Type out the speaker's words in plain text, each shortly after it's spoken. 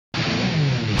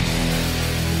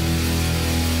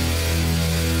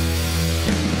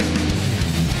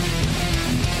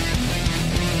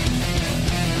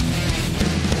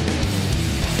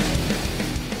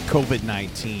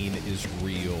COVID-19 is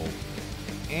real,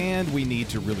 and we need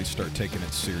to really start taking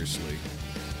it seriously.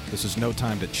 This is no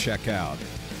time to check out,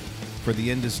 for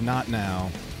the end is not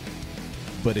now,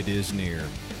 but it is near.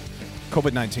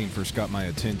 COVID-19 first got my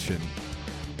attention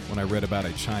when I read about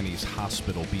a Chinese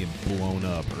hospital being blown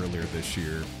up earlier this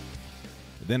year.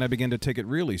 Then I began to take it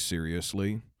really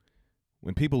seriously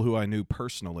when people who I knew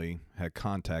personally had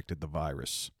contacted the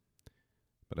virus.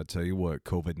 But I tell you what,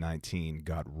 COVID-19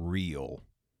 got real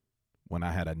when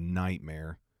I had a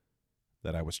nightmare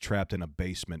that I was trapped in a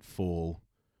basement full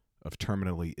of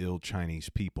terminally ill Chinese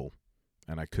people,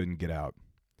 and I couldn't get out.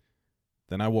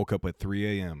 Then I woke up at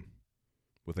 3 a.m.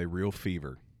 with a real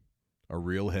fever, a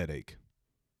real headache,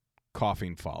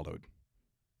 coughing followed,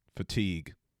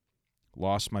 fatigue,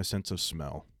 lost my sense of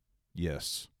smell.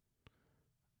 Yes,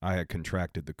 I had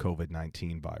contracted the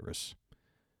COVID-19 virus.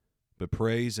 But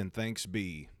praise and thanks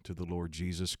be to the Lord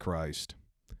Jesus Christ,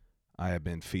 I have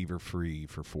been fever-free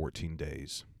for 14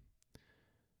 days.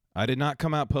 I did not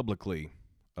come out publicly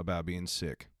about being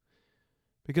sick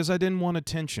because I didn't want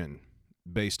attention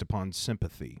based upon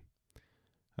sympathy.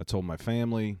 I told my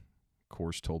family, of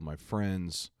course told my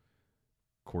friends,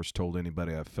 of course told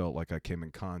anybody I felt like I came in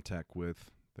contact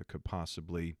with that could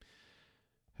possibly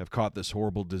have caught this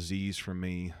horrible disease from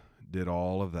me, did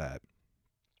all of that.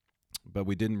 But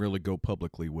we didn't really go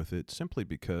publicly with it simply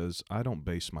because I don't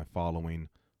base my following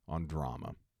on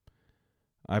drama.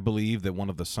 I believe that one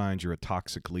of the signs you're a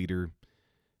toxic leader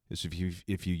is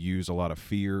if you use a lot of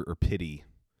fear or pity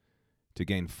to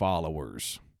gain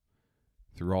followers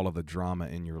through all of the drama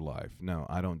in your life. No,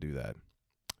 I don't do that.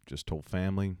 Just told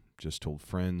family, just told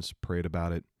friends, prayed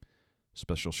about it.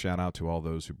 Special shout out to all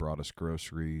those who brought us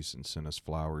groceries and sent us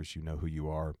flowers. You know who you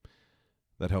are.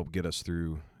 That helped get us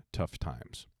through tough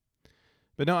times.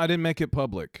 But no, I didn't make it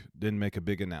public. Didn't make a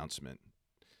big announcement.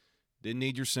 Didn't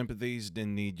need your sympathies.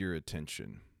 Didn't need your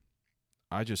attention.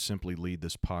 I just simply lead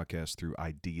this podcast through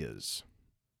ideas,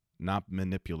 not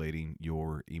manipulating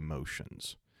your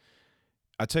emotions.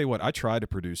 I tell you what, I tried to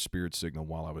produce Spirit Signal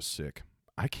while I was sick.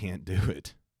 I can't do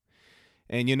it.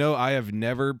 And you know, I have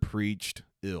never preached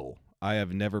ill. I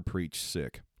have never preached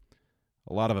sick.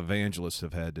 A lot of evangelists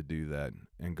have had to do that,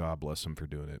 and God bless them for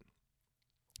doing it.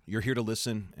 You're here to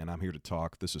listen, and I'm here to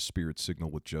talk. This is Spirit Signal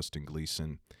with Justin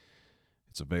Gleason.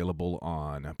 It's available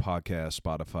on podcast,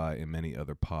 Spotify, and many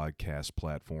other podcast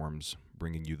platforms,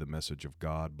 bringing you the message of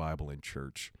God, Bible, and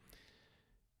church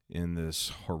in this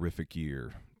horrific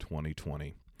year,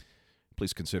 2020.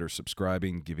 Please consider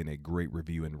subscribing, giving a great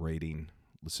review and rating.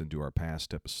 Listen to our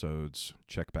past episodes.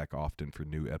 Check back often for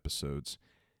new episodes.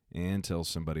 And tell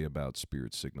somebody about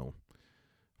Spirit Signal.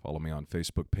 Follow me on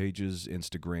Facebook pages,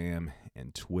 Instagram,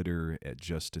 and Twitter at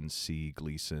Justin C.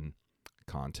 Gleason.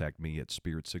 Contact me at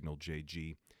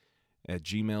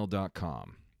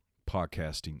spiritsignalJG@gmail.com.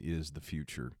 Podcasting is the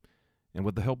future. And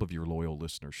with the help of your loyal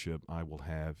listenership, I will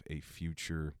have a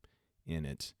future in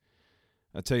it.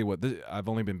 I tell you what, I've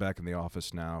only been back in the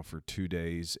office now for 2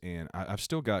 days, and I've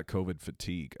still got COVID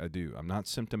fatigue. I do. I'm not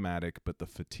symptomatic, but the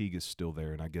fatigue is still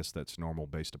there, and I guess that's normal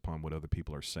based upon what other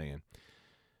people are saying.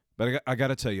 But I got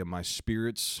to tell you, my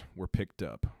spirits were picked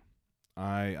up.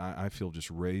 I feel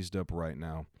just raised up right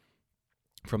now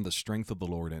from the strength of the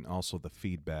Lord and also the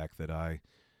feedback that I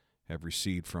have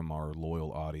received from our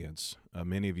loyal audience.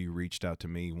 Many of you reached out to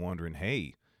me wondering,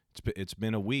 hey, it's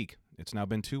been a week. It's now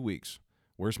been 2 weeks.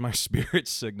 Where's my Spirit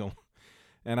Signal?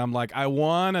 And I'm like, I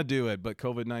want to do it, but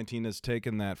COVID-19 has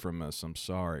taken that from us. I'm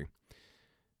sorry.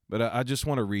 But I just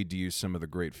want to read to you some of the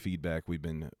great feedback we've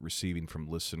been receiving from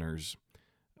listeners.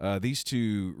 These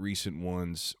two recent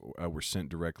ones were sent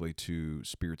directly to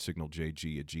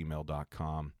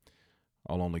spiritsignalJG@gmail.com.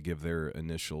 I'll only give their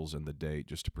initials and the date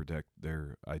just to protect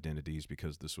their identities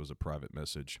because this was a private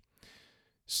message.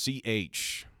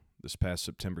 CH, this past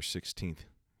September 16th,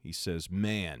 he says,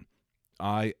 man,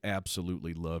 I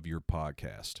absolutely love your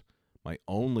podcast. My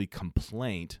only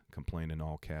complaint in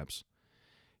all caps,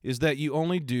 is that you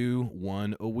only do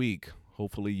one a week.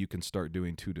 Hopefully you can start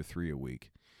doing 2 to 3 a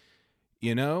week.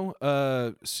 You know,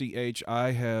 CH,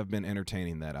 I have been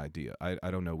entertaining that idea. I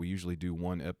don't know. We usually do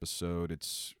one episode.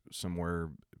 It's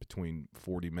somewhere between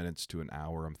 40 minutes to an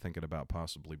hour. I'm thinking about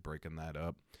possibly breaking that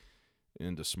up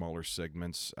into smaller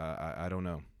segments. I don't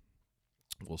know.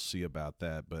 We'll see about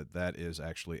that, but that is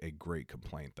actually a great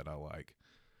complaint that I like.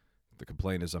 The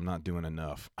complaint is I'm not doing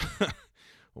enough.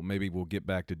 Well, maybe we'll get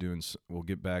back to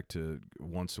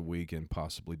once a week and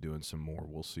possibly doing some more.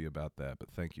 We'll see about that, but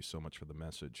thank you so much for the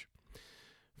message.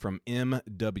 From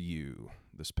MW,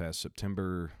 this past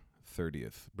September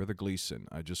 30th. Brother Gleason,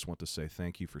 I just want to say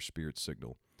thank you for Spirit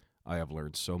Signal. I have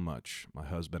learned so much. My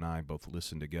husband and I both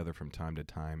listen together from time to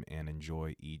time and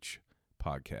enjoy each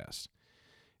podcast.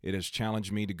 It has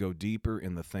challenged me to go deeper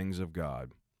in the things of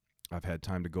God. I've had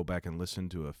time to go back and listen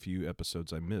to a few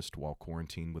episodes I missed while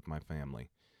quarantined with my family.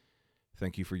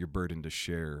 Thank you for your burden to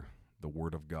share the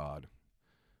Word of God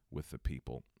with the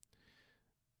people.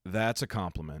 That's a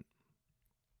compliment.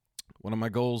 One of my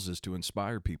goals is to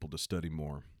inspire people to study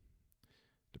more,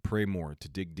 to pray more, to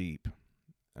dig deep.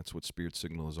 That's what Spirit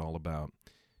Signal is all about.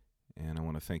 And I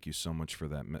want to thank you so much for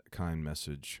that kind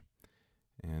message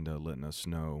and letting us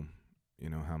know,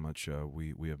 how much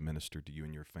we have ministered to you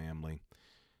and your family.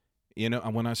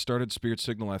 When I started Spirit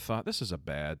Signal, I thought, this is a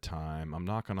bad time. I'm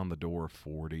knocking on the door of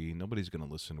 40. Nobody's going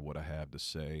to listen to what I have to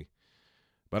say.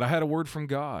 But I had a word from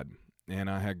God, and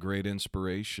I had great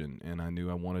inspiration, and I knew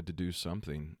I wanted to do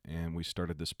something. And we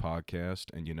started this podcast,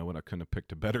 and you know what? I couldn't have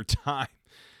picked a better time.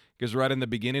 Because right in the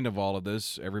beginning of all of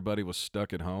this, everybody was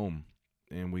stuck at home,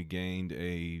 and we gained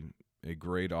a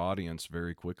great audience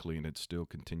very quickly, and it still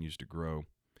continues to grow.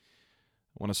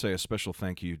 I want to say a special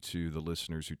thank you to the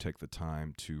listeners who take the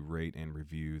time to rate and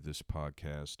review this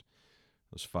podcast.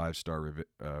 Those 5-star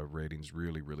ratings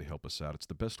really, really help us out. It's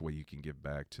the best way you can give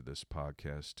back to this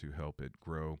podcast to help it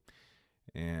grow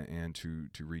and to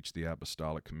reach the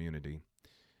apostolic community.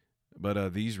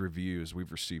 But these reviews,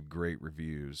 we've received great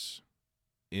reviews.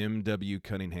 M.W.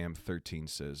 Cunningham 13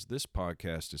 says, this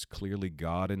podcast is clearly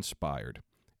God-inspired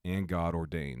and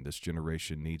God-ordained. This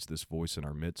generation needs this voice in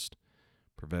our midst.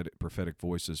 Prophetic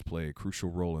voices play a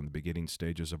crucial role in the beginning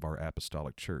stages of our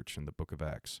apostolic church in the book of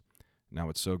Acts. Now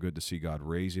it's so good to see God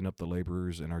raising up the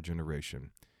laborers in our generation.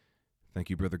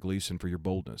 Thank you, Brother Gleason, for your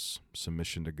boldness,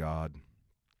 submission to God,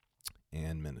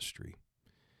 and ministry.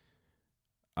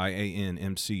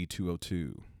 IANMC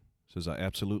 202 says, I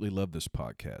absolutely love this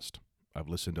podcast. I've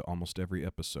listened to almost every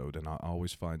episode, and I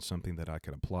always find something that I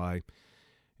can apply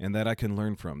and that I can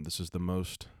learn from. This is a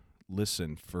must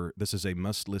listen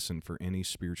for any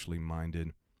spiritually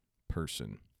minded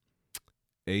person.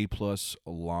 A+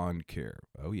 lawn care.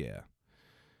 Oh yeah.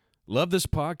 Love this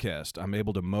podcast. I'm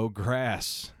able to mow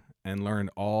grass and learn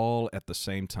all at the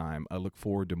same time. I look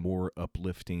forward to more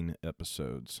uplifting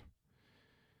episodes.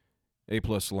 A+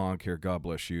 lawn care. God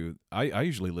bless you. I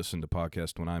usually listen to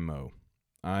podcasts when I mow.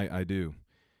 I do.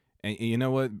 And you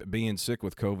know what? Being sick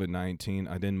with COVID-19,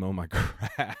 I didn't mow my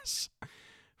grass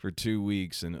for 2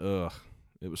 weeks, and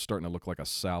it was starting to look like a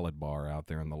salad bar out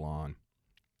there in the lawn.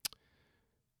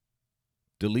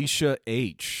 Delisha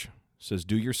H. says,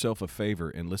 do yourself a favor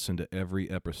and listen to every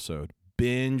episode.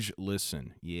 Binge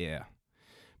listen. Yeah.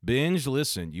 Binge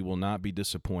listen. You will not be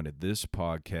disappointed. This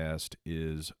podcast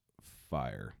is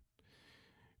fire.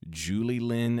 Julie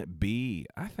Lynn B.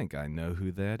 I think I know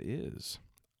who that is.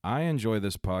 I enjoy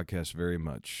this podcast very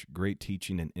much. Great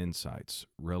teaching and insights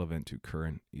relevant to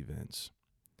current events.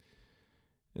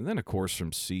 And then, of course,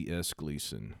 from C.S.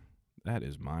 Gleason. That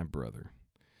is my brother.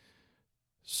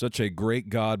 Such a great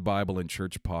God, Bible, and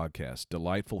church podcast.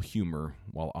 Delightful humor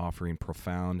while offering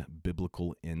profound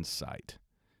biblical insight.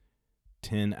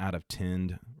 10 out of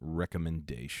 10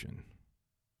 recommendation.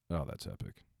 Oh, that's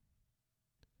epic.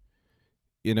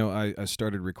 I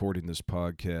started recording this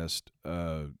podcast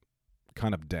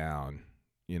kind of down,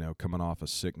 coming off of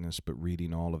sickness, but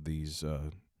reading all of these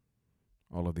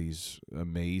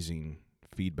amazing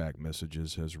feedback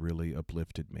messages has really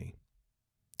uplifted me.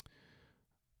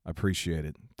 I appreciate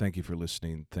it. Thank you for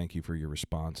listening. Thank you for your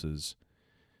responses.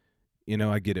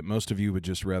 I get it. Most of you would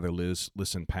just rather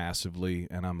listen passively,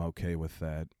 and I'm okay with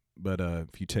that. But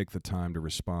if you take the time to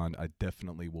respond, I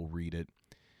definitely will read it.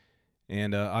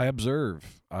 And I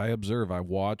observe, I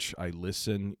watch, I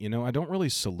listen. I don't really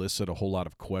solicit a whole lot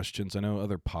of questions. I know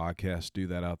other podcasts do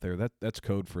that out there. That's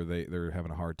code for they're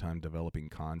having a hard time developing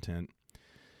content.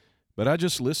 But I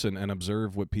just listen and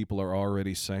observe what people are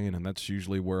already saying, and that's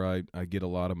usually where I get a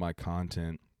lot of my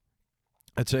content.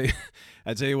 I tell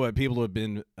you what, people have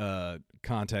been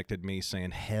contacted me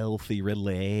saying healthy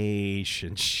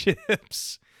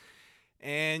relationships.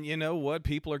 And you know what?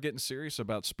 People are getting serious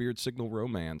about Spirit Signal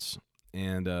romance.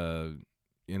 And,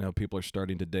 people are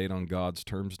starting to date on God's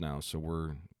terms now.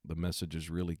 So the message is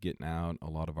really getting out. A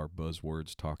lot of our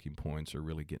buzzwords, talking points are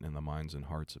really getting in the minds and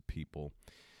hearts of people.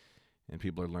 And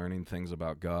people are learning things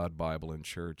about God, Bible, and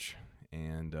church.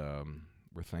 And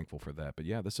we're thankful for that. But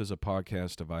yeah, this is a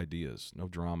podcast of ideas. No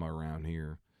drama around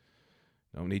here.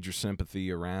 Don't need your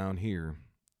sympathy around here.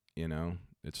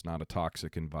 It's not a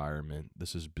toxic environment.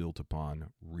 This is built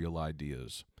upon real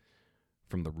ideas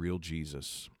from the real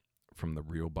Jesus, from the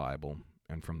real Bible,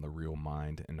 and from the real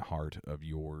mind and heart of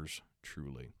yours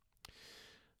truly.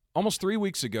 Almost 3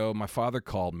 weeks ago, my father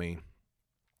called me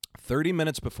 30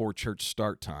 minutes before church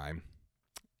start time,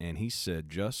 and he said,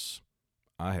 "Just,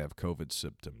 I have COVID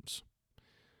symptoms.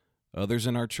 Others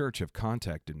in our church have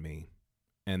contacted me,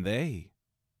 and they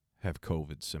have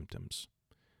COVID symptoms.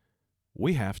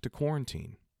 We have to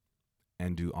quarantine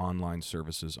and do online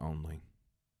services only."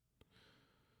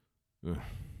 Ugh.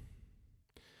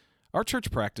 Our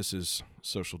church practices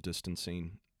social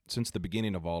distancing. Since the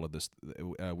beginning of all of this,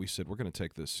 we said we're going to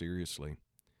take this seriously.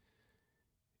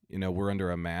 You know, we're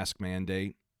under a mask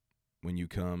mandate when you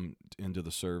come into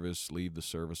the service, leave the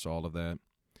service, all of that.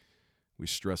 We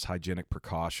stress hygienic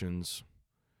precautions.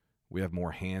 We have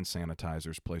more hand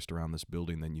sanitizers placed around this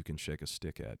building than you can shake a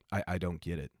stick at. I don't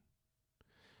get it.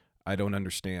 I don't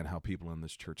understand how people in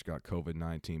this church got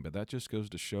COVID-19, but that just goes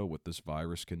to show what this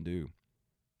virus can do.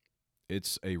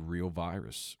 It's a real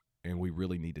virus, and we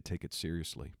really need to take it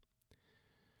seriously.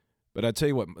 But I tell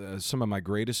you what, some of my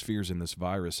greatest fears in this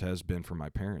virus has been for my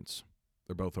parents.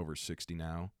 They're both over 60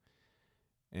 now,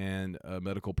 and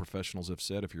medical professionals have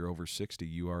said if you're over 60,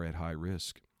 you are at high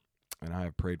risk. And I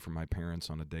have prayed for my parents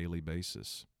on a daily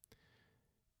basis.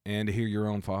 And to hear your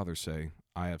own father say,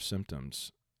 "I have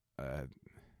symptoms,"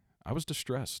 I was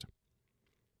distressed.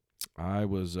 I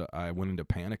went into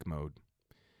panic mode.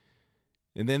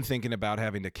 And then thinking about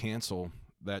having to cancel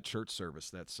that church service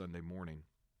that Sunday morning.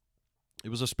 It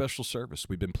was a special service.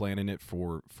 We've been planning it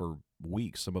for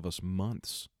weeks, some of us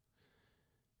months.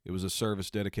 It was a service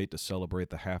dedicated to celebrate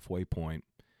the halfway point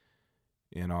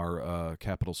in our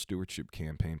capital stewardship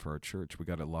campaign for our church. We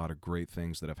got a lot of great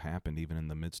things that have happened even in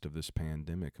the midst of this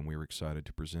pandemic, and we were excited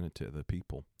to present it to the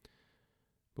people.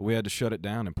 But we had to shut it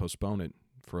down and postpone it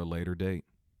for a later date.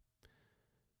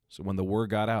 So when the word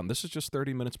got out, and this is just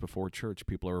 30 minutes before church,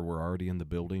 people were already in the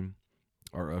building.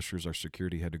 Our ushers, our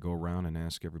security had to go around and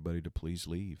ask everybody to please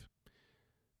leave.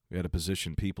 We had to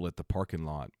position people at the parking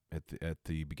lot at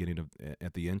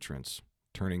the entrance,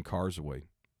 turning cars away.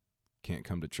 Can't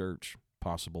come to church.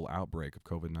 Possible outbreak of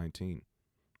COVID-19.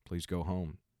 Please go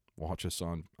home. Watch us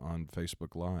on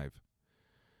Facebook Live.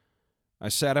 I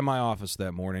sat in my office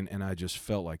that morning and I just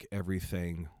felt like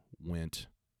everything went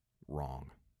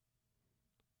wrong.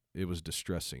 It was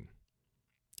distressing,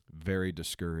 very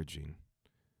discouraging.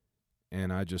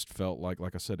 And I just felt like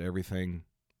I said, everything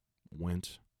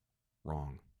went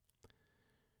wrong.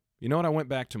 You know what? I went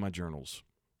back to my journals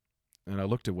and I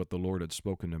looked at what the Lord had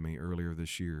spoken to me earlier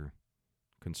this year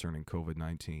concerning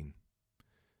COVID-19.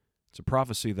 It's a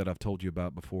prophecy that I've told you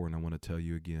about before, and I want to tell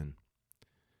you again.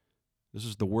 This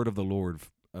is the word of the Lord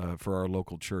for our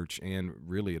local church, and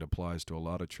really it applies to a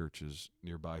lot of churches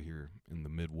nearby here in the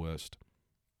Midwest.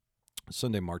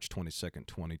 Sunday, March 22nd,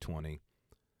 2020.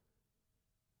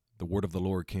 The word of the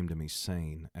Lord came to me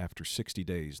saying, "After 60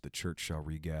 days the church shall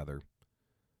regather,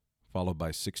 followed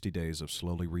by 60 days of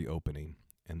slowly reopening,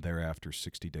 and thereafter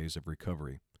 60 days of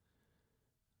recovery.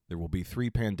 There will be 3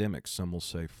 pandemics, some will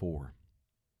say 4.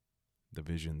 The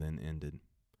vision then ended.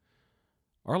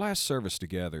 Our last service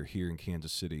together here in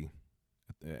Kansas City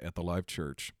at the Live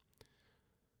Church,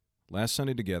 last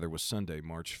Sunday together was Sunday,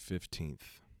 March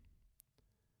 15th.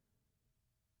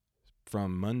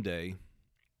 From Monday,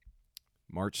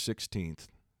 March 16th,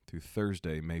 through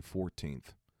Thursday, May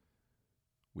 14th,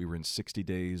 we were in 60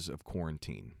 days of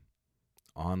quarantine,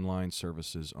 online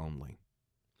services only.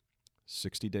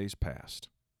 60 days passed,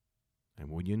 and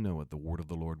when you know it, the word of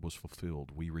the Lord was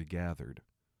fulfilled. We regathered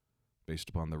based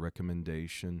upon the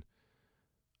recommendation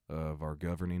of our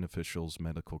governing officials,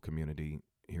 medical community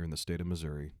here in the state of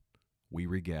Missouri. We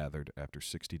regathered after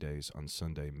 60 days on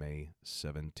Sunday, May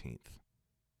 17th,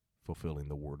 fulfilling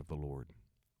the word of the Lord.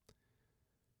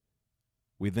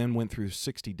 We then went through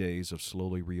 60 days of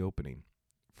slowly reopening,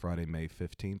 Friday, May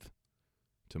 15th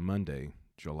to Monday,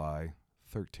 July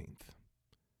 13th.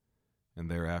 And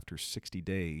thereafter 60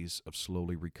 days of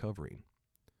slowly recovering,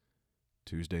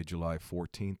 Tuesday, July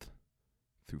 14th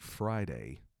through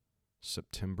Friday,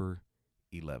 September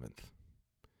 11th.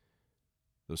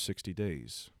 Those 60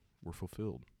 days were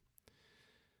fulfilled.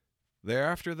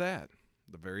 Thereafter that,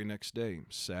 the very next day,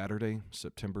 Saturday,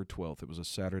 September 12th, it was a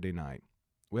Saturday night.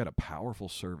 We had a powerful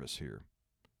service here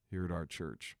at our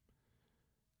church.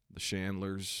 The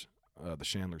Chandlers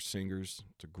Singers,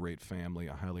 it's a great family.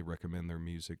 I highly recommend their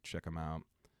music. Check them out.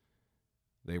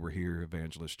 They were here.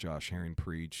 Evangelist Josh Herring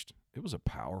preached. It was a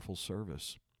powerful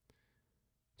service.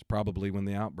 It's probably when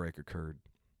the outbreak occurred.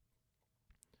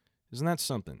 Isn't that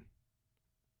something?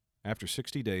 After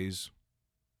 60 days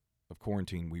of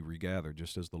quarantine, we regathered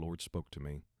just as the Lord spoke to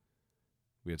me.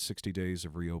 We had 60 days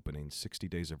of reopening, 60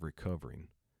 days of recovering,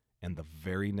 and the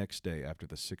very next day after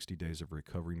the 60 days of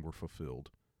recovering were fulfilled,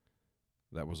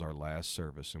 that was our last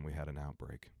service, and we had an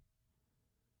outbreak.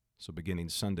 So beginning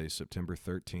Sunday, September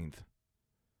 13th,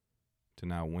 to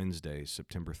now Wednesday,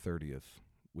 September 30th,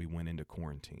 we went into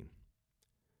quarantine.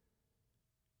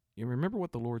 You remember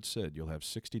what the Lord said, you'll have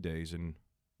 60 days and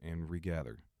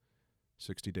regather.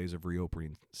 60 days of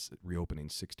reopening,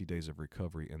 60 days of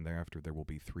recovery, and thereafter there will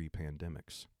be 3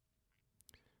 pandemics.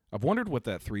 I've wondered what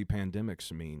that 3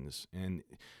 pandemics means, and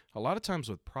a lot of times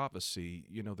with prophecy,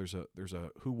 there's a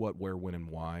who, what, where, when, and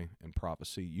why in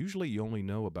prophecy. Usually you only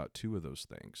know about 2 of those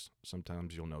things.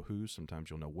 Sometimes you'll know who, sometimes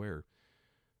you'll know where,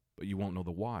 but you won't know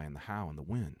the why and the how and the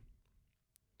when.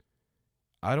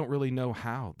 I don't really know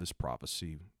how this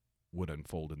prophecy would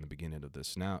unfold in the beginning of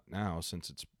this. Now, since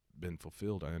it's been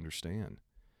fulfilled, I understand.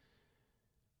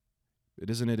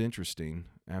 Isn't it interesting?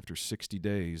 After 60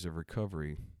 days of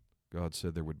recovery, God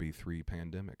said there would be 3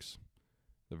 pandemics.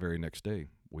 The very next day,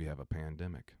 we have a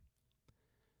pandemic.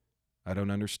 I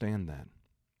don't understand that.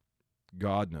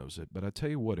 God knows it. But I tell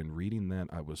you what, in reading that,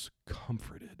 I was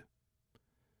comforted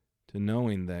to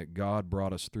knowing that God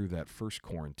brought us through that first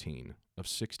quarantine of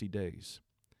 60 days.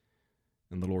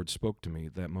 And the Lord spoke to me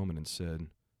at that moment and said,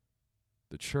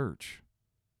 the church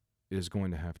is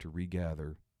going to have to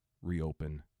regather,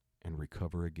 reopen, and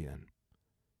recover again.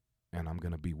 And I'm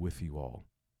going to be with you all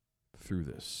through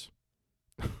this.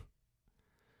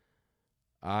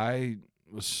 I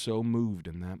was so moved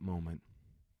in that moment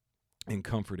and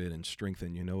comforted and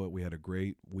strengthened. You know what? We had a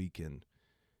great weekend.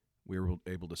 We were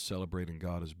able to celebrate, and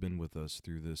God has been with us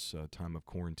through this time of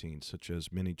quarantine, such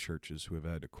as many churches who have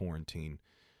had to quarantine,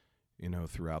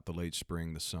 throughout the late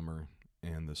spring, the summer,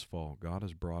 and this fall. God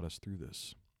has brought us through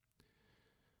this.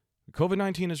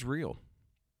 COVID-19 is real,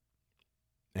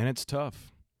 and it's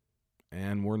tough,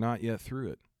 and we're not yet through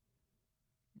it.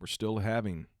 We're still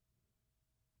having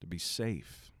to be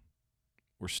safe.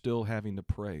 We're still having to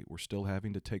pray. We're still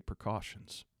having to take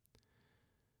precautions.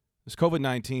 This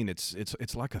COVID-19,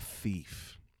 it's like a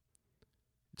thief.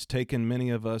 It's taken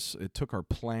many of us, it took our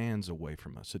plans away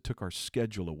from us. It took our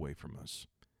schedule away from us.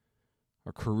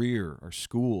 Our career, our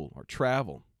school, our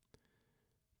travel.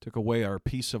 Took away our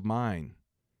peace of mind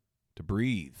to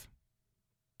breathe.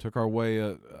 Took away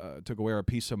our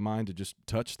peace of mind to just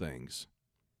touch things.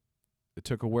 It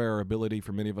took away our ability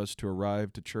for many of us to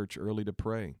arrive to church early to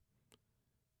pray.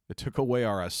 It took away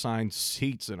our assigned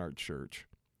seats in our church.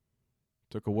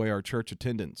 Took away our church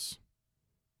attendance.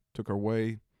 Took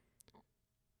away,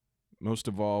 most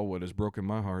of all, what has broken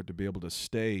my heart, to be able to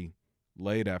stay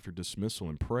late after dismissal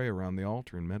and pray around the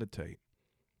altar and meditate.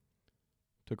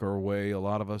 Took away, a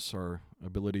lot of us, our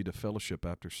ability to fellowship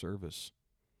after service.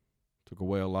 Took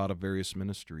away a lot of various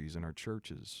ministries in our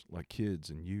churches, like kids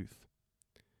and youth.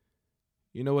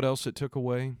 You know what else it took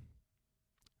away?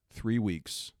 3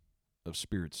 weeks of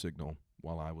Spirit Signal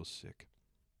while I was sick.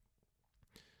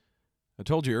 I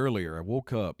told you earlier, I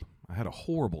woke up, I had a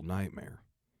horrible nightmare.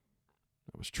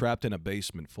 I was trapped in a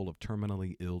basement full of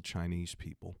terminally ill Chinese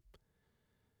people.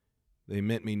 They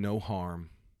meant me no harm.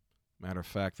 Matter of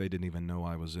fact, they didn't even know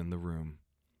I was in the room.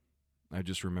 I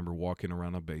just remember walking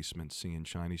around a basement, seeing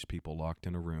Chinese people locked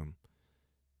in a room,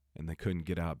 and they couldn't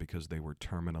get out because they were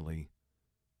terminally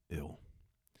ill.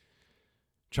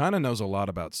 China knows a lot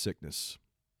about sickness.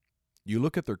 You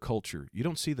look at their culture, you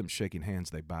don't see them shaking hands,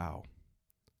 they bow.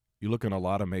 You look in a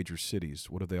lot of major cities,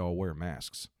 what do they all wear?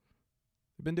 Masks.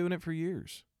 They've been doing it for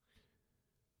years.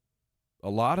 A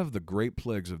lot of the great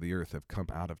plagues of the earth have come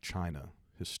out of China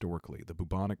historically. The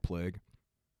bubonic plague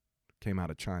came out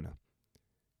of China.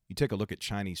 You take a look at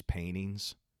Chinese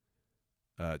paintings,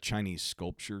 Chinese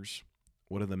sculptures.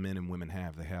 What do the men and women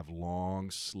have? They have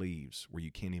long sleeves where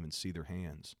you can't even see their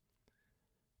hands.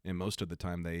 And most of the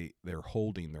time they're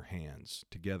holding their hands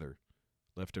together,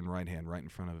 left and right hand, right in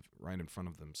front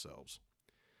of themselves.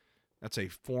 That's a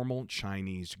formal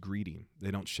Chinese greeting. They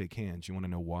don't shake hands. You want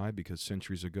to know why? Because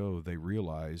centuries ago they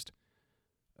realized,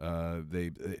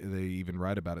 they even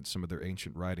write about it in some of their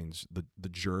ancient writings, the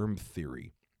germ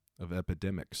theory of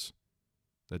epidemics,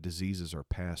 that diseases are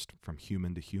passed from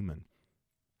human to human.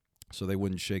 So they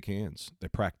wouldn't shake hands. They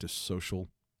practice social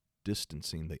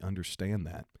distancing. They understand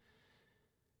that.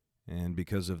 And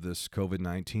because of this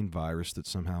COVID-19 virus that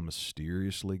somehow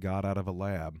mysteriously got out of a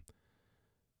lab,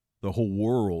 the whole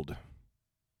world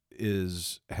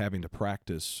is having to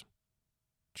practice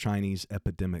Chinese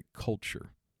epidemic culture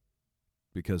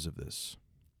because of this.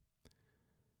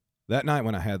 That night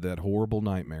when I had that horrible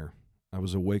nightmare, I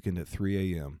was awakened at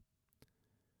 3 a.m.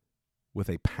 with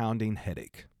a pounding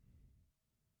headache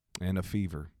and a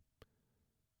fever,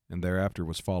 and thereafter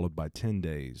was followed by 10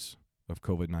 days of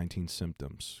COVID-19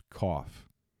 symptoms: cough,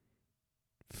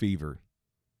 fever,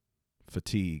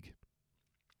 fatigue,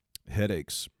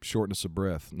 headaches, shortness of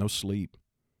breath, no sleep,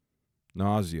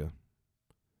 nausea,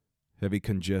 heavy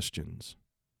congestions,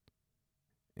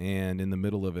 and in the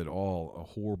middle of it all, a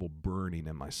horrible burning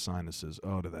in my sinuses.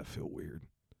 Oh, did that feel weird?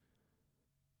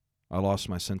 I lost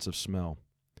my sense of smell.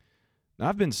 Now,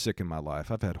 I've been sick in my life.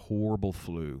 I've had horrible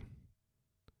flu.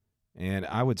 And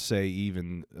I would say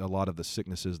even a lot of the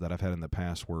sicknesses that I've had in the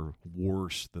past were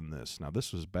worse than this. Now,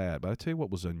 this was bad, but I tell you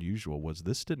what was unusual was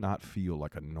this did not feel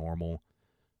like a normal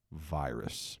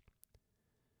virus.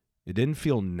 It didn't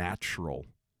feel natural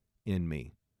in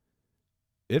me.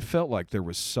 It felt like there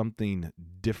was something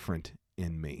different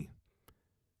in me.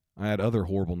 I had other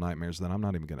horrible nightmares that I'm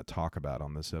not even going to talk about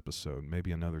on this episode,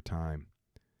 maybe another time.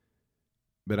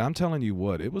 But I'm telling you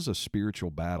what, it was a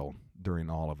spiritual battle during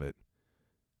all of it.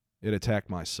 It attacked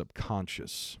my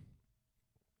subconscious.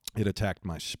 It attacked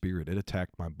my spirit. It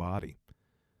attacked my body.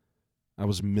 I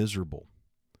was miserable.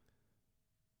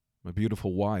 My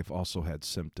beautiful wife also had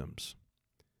symptoms.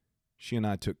 She and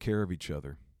I took care of each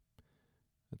other.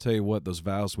 I tell you what, those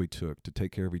vows we took to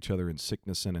take care of each other in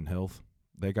sickness and in health,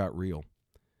 they got real.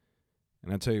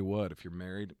 And I tell you what, if you're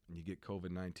married and you get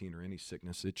COVID-19 or any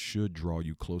sickness, it should draw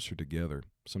you closer together.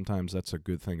 Sometimes that's a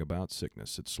good thing about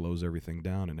sickness. It slows everything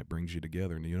down and it brings you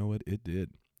together. And you know what? It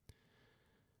did.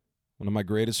 One of my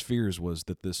greatest fears was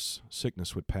that this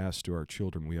sickness would pass to our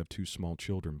children. We have 2 small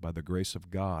children. By the grace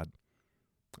of God,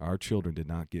 our children did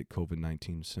not get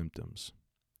COVID-19 symptoms.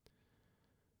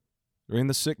 During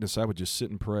the sickness, I would just sit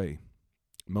and pray,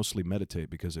 mostly meditate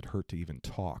because it hurt to even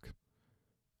talk.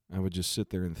 I would just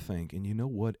sit there and think. And you know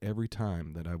what? Every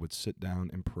time that I would sit down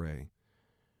and pray,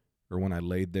 or when I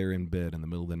laid there in bed in the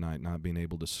middle of the night not being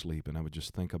able to sleep, and I would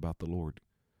just think about the Lord,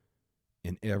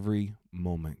 in every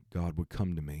moment, God would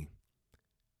come to me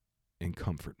and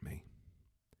comfort me.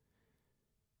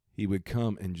 He would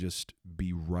come and just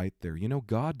be right there. You know,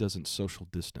 God doesn't social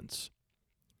distance.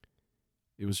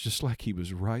 It was just like he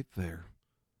was right there.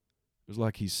 It was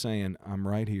like he's saying, I'm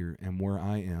right here, and where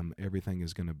I am, everything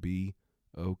is going to be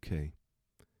okay.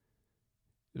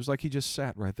 It was like he just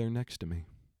sat right there next to me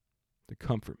to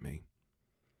comfort me.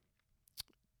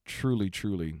 Truly,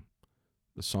 truly,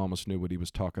 the psalmist knew what he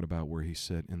was talking about where he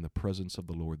said, in the presence of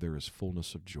the Lord there is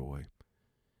fullness of joy,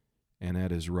 and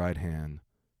at his right hand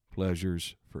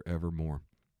pleasures forevermore.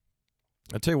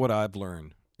 I tell you what I've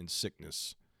learned in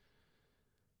sickness,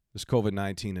 this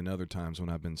COVID-19 and other times when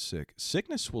I've been sick.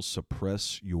 Sickness will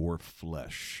suppress your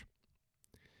flesh.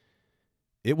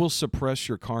 It will suppress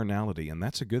your carnality, and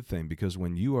that's a good thing because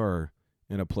when you are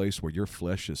in a place where your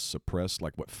flesh is suppressed,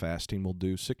 like what fasting will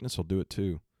do, sickness will do it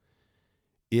too.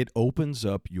 It opens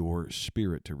up your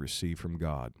spirit to receive from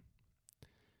God.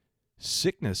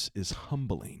 Sickness is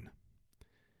humbling.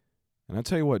 And I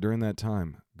tell you what, during that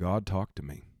time, God talked to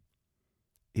me.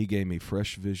 He gave me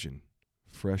fresh vision,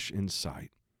 fresh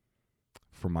insight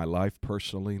for my life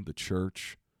personally, the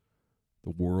church, the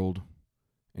world,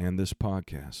 and this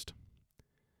podcast.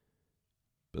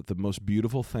 But the most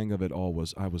beautiful thing of it all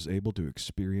was I was able to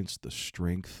experience the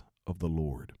strength of the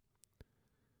Lord.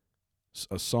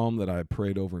 A psalm that I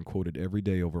prayed over and quoted every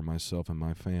day over myself and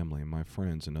my family and my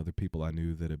friends and other people I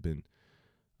knew that had been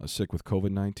sick with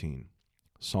COVID-19.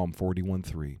 Psalm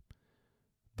 41:3.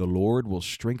 The Lord will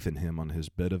strengthen him on his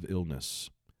bed of illness.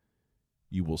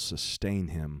 You will sustain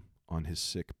him on his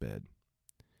sick bed.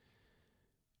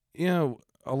 You know,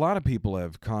 a lot of people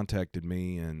have contacted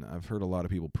me, and I've heard a lot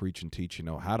of people preach and teach,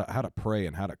 how to pray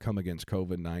and how to come against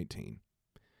COVID-19.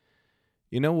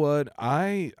 You know what?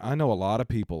 I know a lot of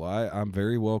people. I'm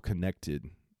very well connected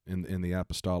in the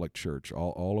apostolic church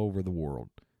all over the world.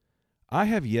 I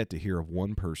have yet to hear of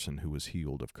one person who was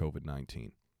healed of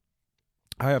COVID-19.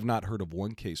 I have not heard of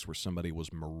one case where somebody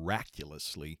was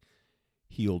miraculously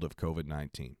healed of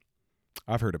COVID-19.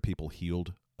 I've heard of people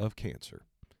healed of cancer.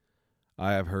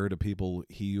 I have heard of people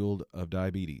healed of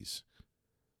diabetes.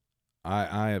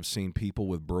 I have seen people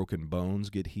with broken bones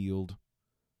get healed.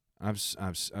 I've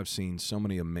seen so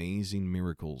many amazing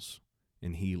miracles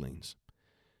and healings.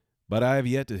 But I have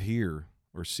yet to hear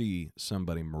or see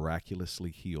somebody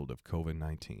miraculously healed of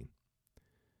COVID-19.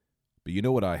 But you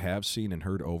know what I have seen and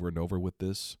heard over and over with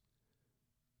this?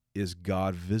 Is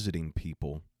God visiting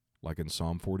people, like in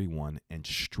Psalm 41, and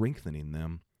strengthening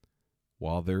them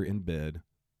while they're in bed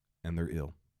and they're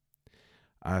ill.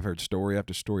 I've heard story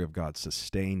after story of God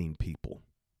sustaining people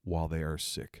while they are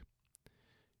sick.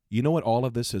 You know what all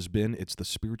of this has been? It's the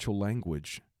spiritual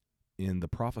language in the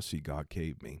prophecy God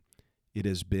gave me. It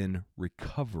has been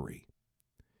recovery.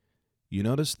 You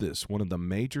notice this, one of the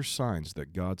major signs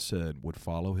that God said would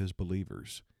follow his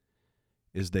believers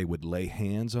is they would lay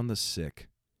hands on the sick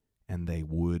and they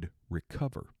would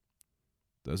recover.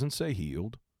 Doesn't say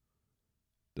healed.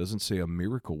 Doesn't say a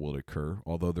miracle will occur,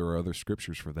 although there are other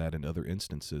scriptures for that in other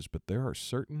instances. But there are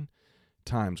certain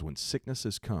times when sickness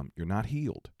has come. You're not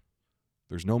healed.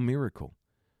 There's no miracle,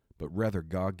 but rather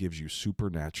God gives you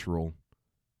supernatural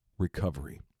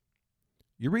recovery.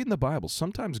 You read in the Bible,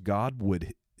 sometimes God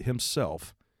would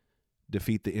himself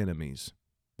defeat the enemies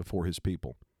before his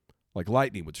people. Like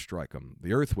lightning would strike them.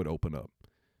 The earth would open up.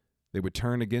 They would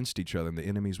turn against each other, and the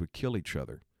enemies would kill each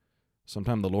other.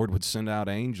 Sometimes the Lord would send out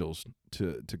angels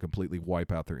to completely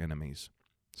wipe out their enemies.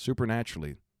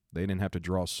 Supernaturally, they didn't have to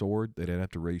draw a sword. They didn't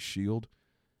have to raise shield.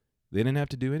 They didn't have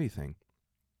to do anything.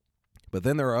 But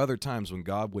then there are other times when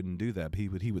God wouldn't do that.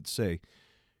 He would say,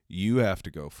 you have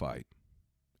to go fight.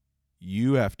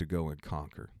 You have to go and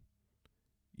conquer.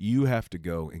 You have to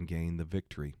go and gain the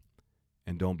victory.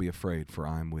 And don't be afraid, for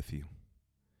I am with you.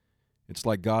 It's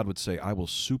like God would say, I will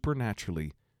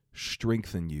supernaturally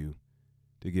strengthen you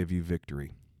to give you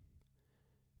victory.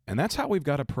 And that's how we've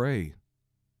got to pray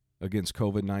against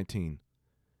COVID-19.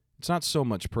 It's not so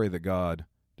much pray that God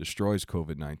destroys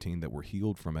COVID-19, that we're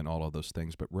healed from it and all of those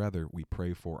things, but rather we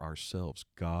pray for ourselves.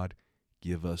 God,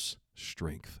 give us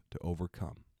strength to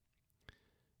overcome.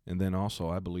 And then also,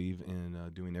 I believe in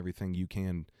doing everything you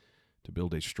can to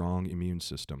build a strong immune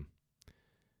system.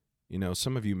 You know,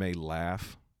 some of you may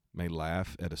laugh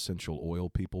at essential oil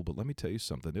people, but let me tell you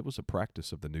something. It was a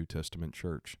practice of the New Testament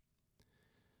church.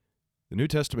 The New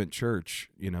Testament church,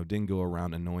 didn't go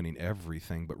around anointing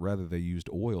everything, but rather they used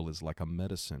oil as like a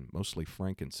medicine, mostly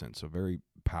frankincense, a very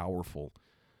powerful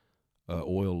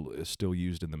oil is still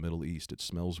used in the Middle East. It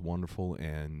smells wonderful,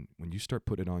 and when you start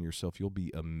putting it on yourself, you'll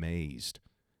be amazed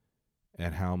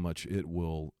at how much it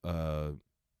will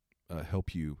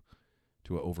help you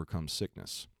to overcome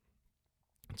sickness.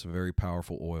 It's a very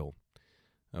powerful oil.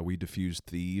 We diffused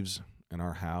thieves in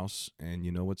our house, and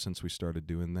you know what? Since we started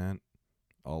doing that,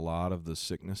 a lot of the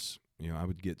sickness, I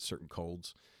would get certain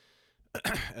colds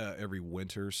every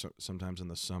winter, sometimes in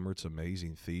the summer. It's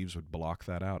amazing. Thieves would block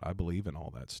that out. I believe in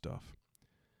all that stuff.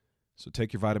 So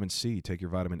take your vitamin C, take your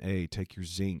vitamin A, take your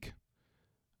zinc.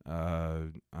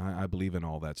 I believe in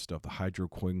all that stuff. The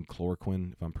hydroquin,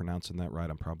 chloroquine, if I'm pronouncing that right,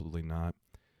 I'm probably not.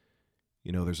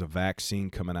 There's a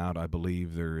vaccine coming out. I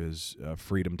believe there is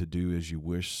freedom to do as you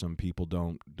wish. Some people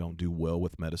don't do well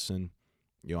with medicine.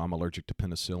 I'm allergic to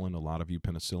penicillin. A lot of you,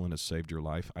 penicillin has saved your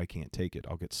life. I can't take it.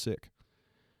 I'll get sick.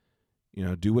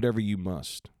 Do whatever you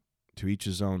must. To each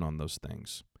his own on those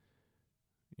things.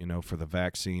 For the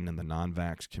vaccine and the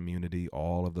non-vax community,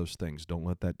 all of those things. Don't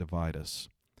let that divide us.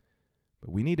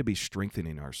 But we need to be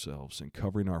strengthening ourselves and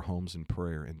covering our homes in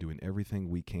prayer and doing everything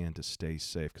we can to stay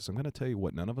safe. Because I'm going to tell you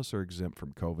what, none of us are exempt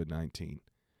from COVID-19.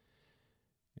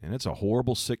 And it's a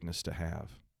horrible sickness to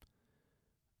have.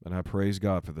 But I praise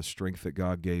God for the strength that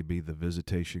God gave me, the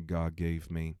visitation God gave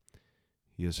me.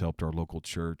 He has helped our local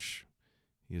church.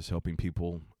 He is helping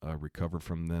people recover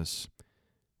from this.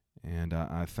 And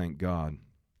I thank God.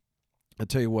 I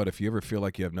tell you what, if you ever feel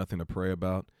like you have nothing to pray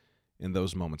about, in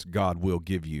those moments, God will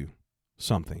give you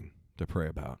something to pray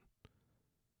about.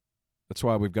 That's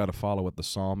why we've got to follow what the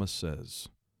psalmist says,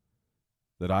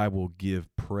 that I will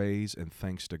give praise and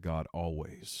thanks to God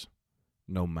always,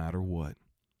 no matter what.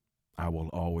 I will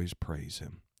always praise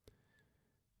him.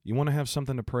 You want to have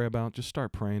something to pray about? Just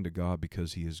start praying to God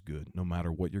because he is good, no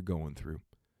matter what you're going through.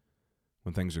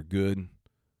 When things are good,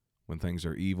 when things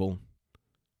are evil,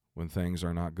 when things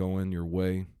are not going your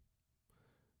way,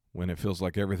 when it feels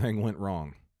like everything went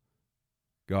wrong,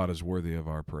 God is worthy of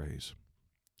our praise.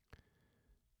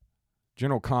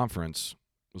 General Conference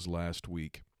was last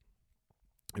week.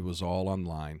 It was all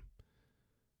online.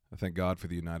 I thank God for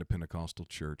the United Pentecostal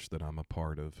Church that I'm a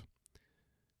part of.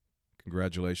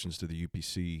 Congratulations to the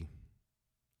UPC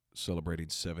celebrating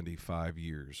 75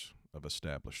 years of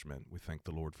establishment. We thank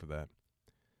the Lord for that.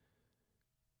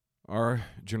 Our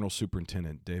General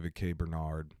Superintendent, David K.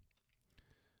 Bernard,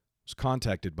 was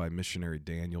contacted by missionary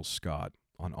Daniel Scott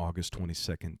on August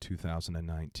 22nd,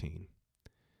 2019.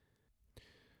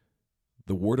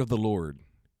 The word of the Lord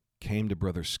came to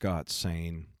Brother Scott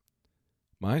saying,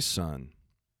 "My son,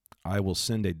 I will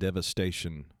send a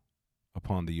devastation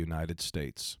upon the United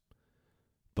States,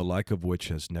 the like of which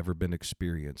has never been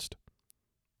experienced.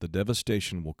 The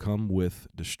devastation will come with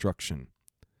destruction,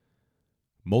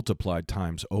 multiplied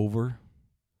times over,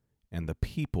 and the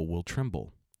people will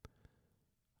tremble.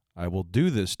 I will do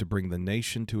this to bring the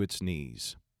nation to its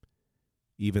knees.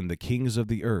 Even the kings of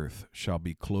the earth shall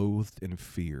be clothed in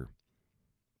fear.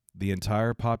 The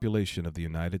entire population of the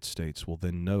United States will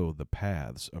then know the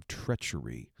paths of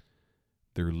treachery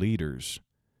their leaders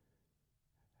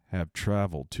have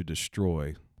traveled to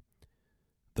destroy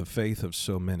the faith of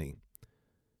so many.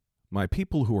 My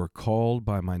people who are called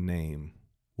by my name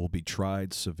will be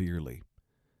tried severely,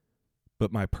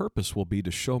 but my purpose will be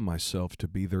to show myself to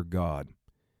be their God,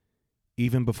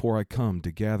 even before I come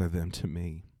to gather them to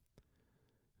me.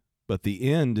 But the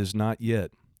end is not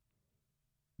yet.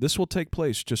 This will take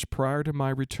place just prior to my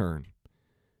return,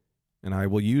 and I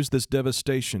will use this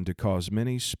devastation to cause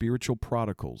many spiritual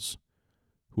prodigals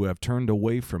who have turned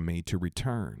away from me to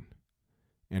return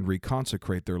and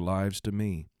reconsecrate their lives to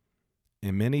me,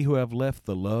 and many who have left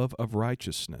the love of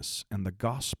righteousness and the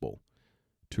gospel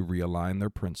to realign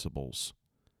their principles.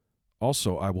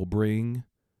 Also, I will bring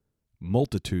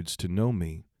multitudes to know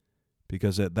me,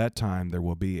 because at that time there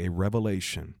will be a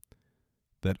revelation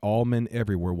that all men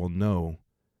everywhere will know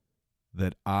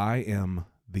that I am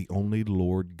the only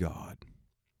Lord God.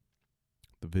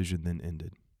 The vision then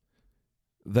ended.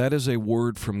 That is a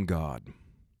word from God.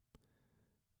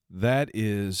 That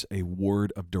is a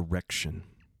word of direction,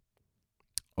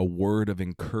 a word of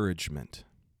encouragement,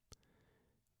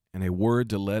 and a word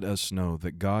to let us know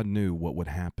that God knew what would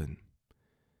happen.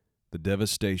 The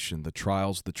devastation, the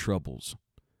trials, the troubles,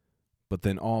 but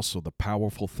then also the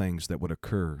powerful things that would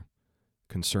occur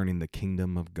concerning the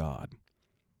kingdom of God.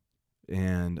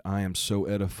 And I am so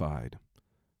edified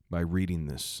by reading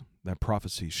this. That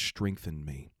prophecy strengthened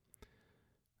me.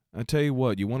 I tell you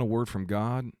what, you want a word from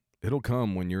God? It'll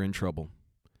come when you're in trouble.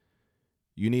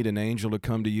 You need an angel to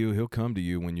come to you, he'll come to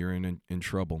you when you're in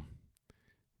trouble.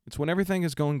 It's when everything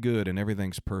is going good and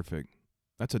everything's perfect.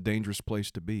 That's a dangerous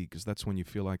place to be, because that's when you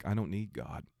feel like, I don't need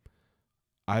God.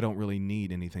 I don't really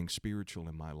need anything spiritual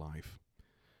in my life.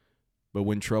 But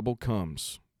when trouble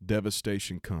comes,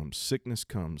 devastation comes, sickness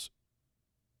comes,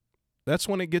 that's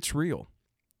when it gets real.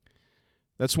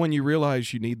 That's when you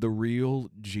realize you need the real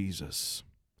Jesus.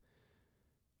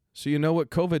 So you know what?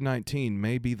 COVID-19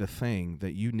 may be the thing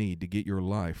that you need to get your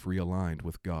life realigned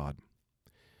with God.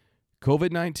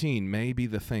 COVID-19 may be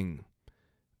the thing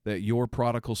that your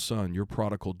prodigal son, your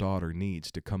prodigal daughter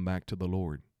needs to come back to the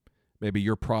Lord. Maybe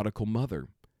your prodigal mother,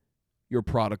 your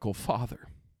prodigal father.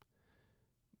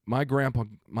 My grandpa,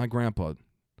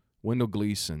 Wendell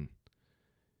Gleason,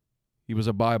 he was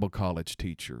a Bible college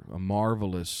teacher, a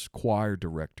marvelous choir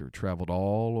director, traveled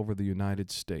all over the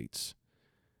United States,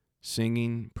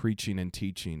 singing, preaching, and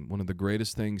teaching. One of the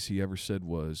greatest things he ever said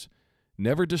was,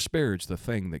 never disparage the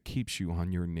thing that keeps you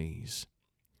on your knees.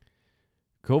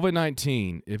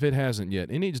 COVID-19, if it hasn't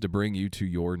yet, it needs to bring you to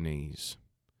your knees.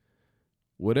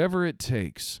 Whatever it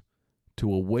takes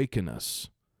to awaken us,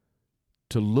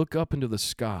 to look up into the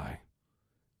sky,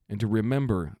 and to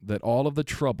remember that all of the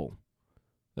trouble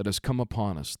that has come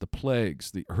upon us, the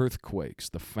plagues, the earthquakes,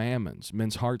 the famines,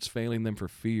 men's hearts failing them for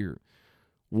fear,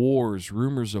 wars,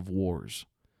 rumors of wars,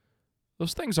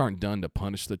 those things aren't done to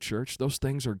punish the church. Those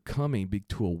things are coming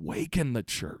to awaken the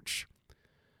church.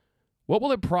 What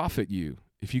will it profit you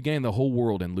if you gain the whole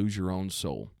world and lose your own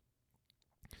soul?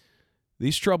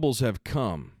 These troubles have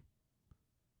come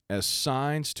as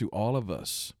signs to all of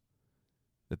us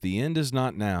that the end is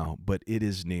not now, but it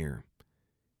is near.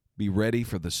 Be ready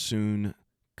for the soon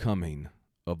coming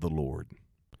of the Lord.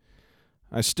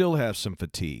 I still have some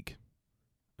fatigue.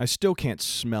 I still can't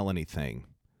smell anything.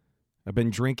 I've been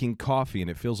drinking coffee and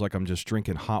it feels like I'm just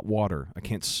drinking hot water. I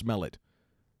can't smell it.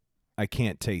 I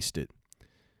can't taste it.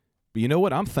 But you know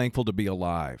what? I'm thankful to be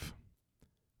alive.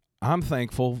 I'm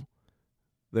thankful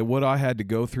that what I had to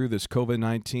go through, this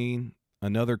COVID-19,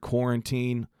 another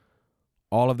quarantine,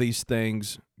 all of these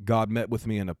things, God met with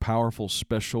me in a powerful,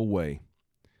 special way.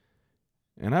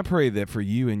 And I pray that for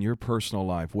you in your personal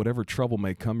life, whatever trouble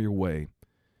may come your way,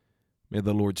 may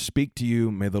the Lord speak to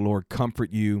you, may the Lord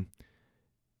comfort you,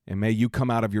 and may you come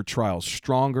out of your trials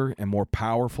stronger and more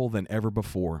powerful than ever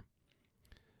before.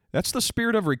 That's the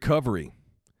spirit of recovery.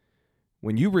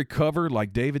 When you recover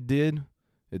like David did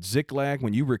at Ziklag,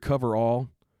 when you recover all,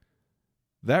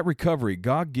 that recovery,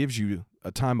 God gives you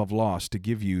a time of loss to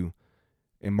give you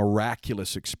a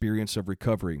miraculous experience of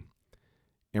recovery.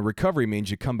 And recovery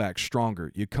means you come back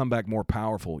stronger, you come back more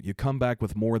powerful, you come back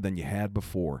with more than you had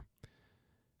before.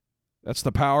 That's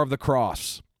the power of the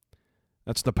cross.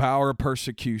 That's the power of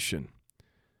persecution.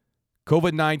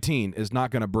 COVID-19 is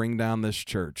not going to bring down this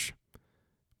church.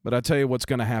 But I tell you what's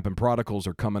going to happen. Prodigals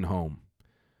are coming home.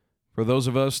 For those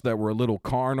of us that were a little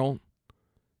carnal,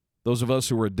 those of us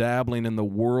who were dabbling in the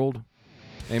world,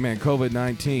 amen,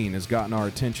 COVID-19 has gotten our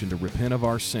attention to repent of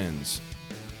our sins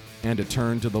and to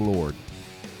turn to the Lord.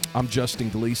 I'm Justin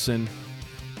Gleason.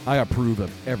 I approve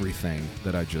of everything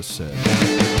that I just said.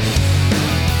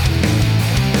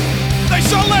 They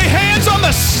shall lay hands on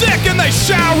the sick and they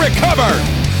shall recover.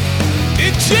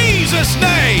 In Jesus'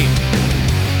 name.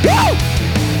 Woo!